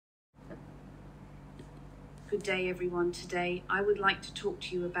Good day everyone. Today I would like to talk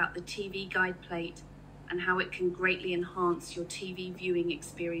to you about the TV guide plate and how it can greatly enhance your TV viewing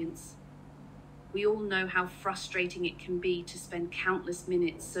experience. We all know how frustrating it can be to spend countless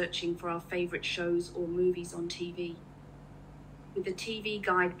minutes searching for our favorite shows or movies on TV. With the TV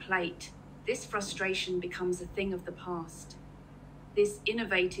guide plate, this frustration becomes a thing of the past. This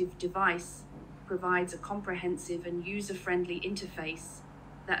innovative device provides a comprehensive and user-friendly interface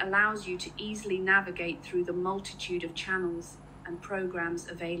that allows you to easily navigate through the multitude of channels and programs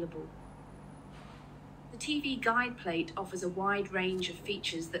available. The TV guide plate offers a wide range of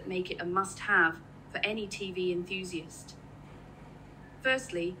features that make it a must-have for any TV enthusiast.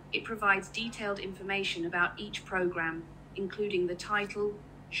 Firstly, it provides detailed information about each program, including the title,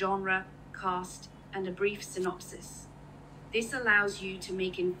 genre, cast, and a brief synopsis. This allows you to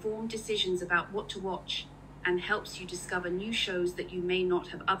make informed decisions about what to watch and helps you discover new shows that you may not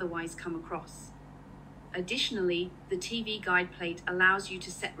have otherwise come across. Additionally, the TV guide plate allows you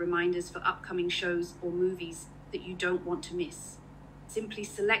to set reminders for upcoming shows or movies that you don't want to miss. Simply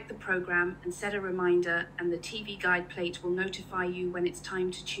select the program and set a reminder, and the TV guide plate will notify you when it's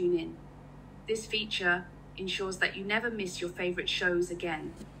time to tune in. This feature ensures that you never miss your favorite shows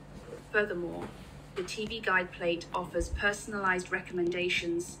again. Furthermore, the TV guide plate offers personalized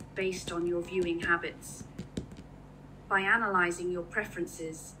recommendations based on your viewing habits. By analyzing your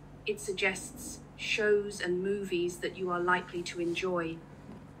preferences, it suggests shows and movies that you are likely to enjoy,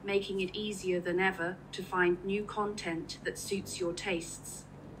 making it easier than ever to find new content that suits your tastes.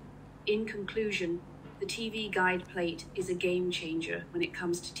 In conclusion, the TV guide plate is a game changer when it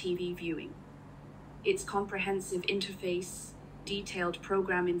comes to TV viewing. Its comprehensive interface, detailed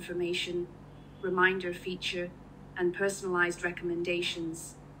program information, reminder feature, and personalized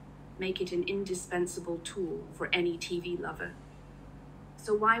recommendations make it an indispensable tool for any TV lover.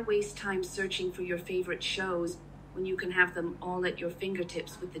 So why waste time searching for your favorite shows when you can have them all at your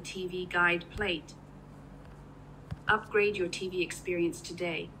fingertips with the TV guide plate? Upgrade your TV experience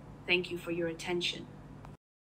today. Thank you for your attention.